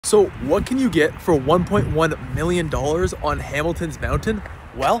So what can you get for $1.1 million on Hamilton's Mountain?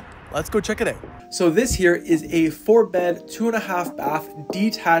 Well, let's go check it out. So this here is a 4-bed, 2.5 bath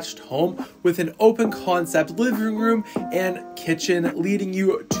detached home with an open concept living room and kitchen, leading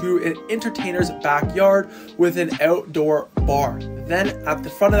you to an entertainer's backyard with an outdoor bar. Then at the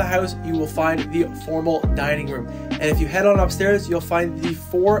front of the house, you will find the formal dining room. And if you head on upstairs, you'll find the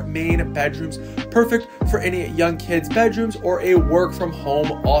 4 main bedrooms, perfect for any young kids' bedrooms or a work from home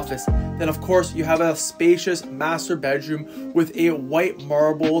office. Then of course, you have a spacious master bedroom with a white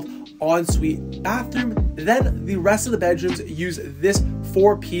marbled ensuite bathroom. Then the rest of the bedrooms use this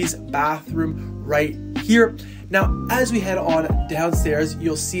 4-piece bathroom right here. Now, as we head on downstairs,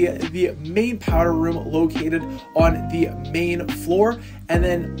 you'll see the main powder room located on the main floor. And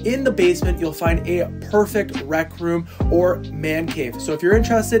then in the basement, you'll find a perfect rec room or man cave. So if you're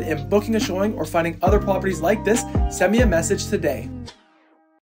interested in booking a showing or finding other properties like this, send me a message today.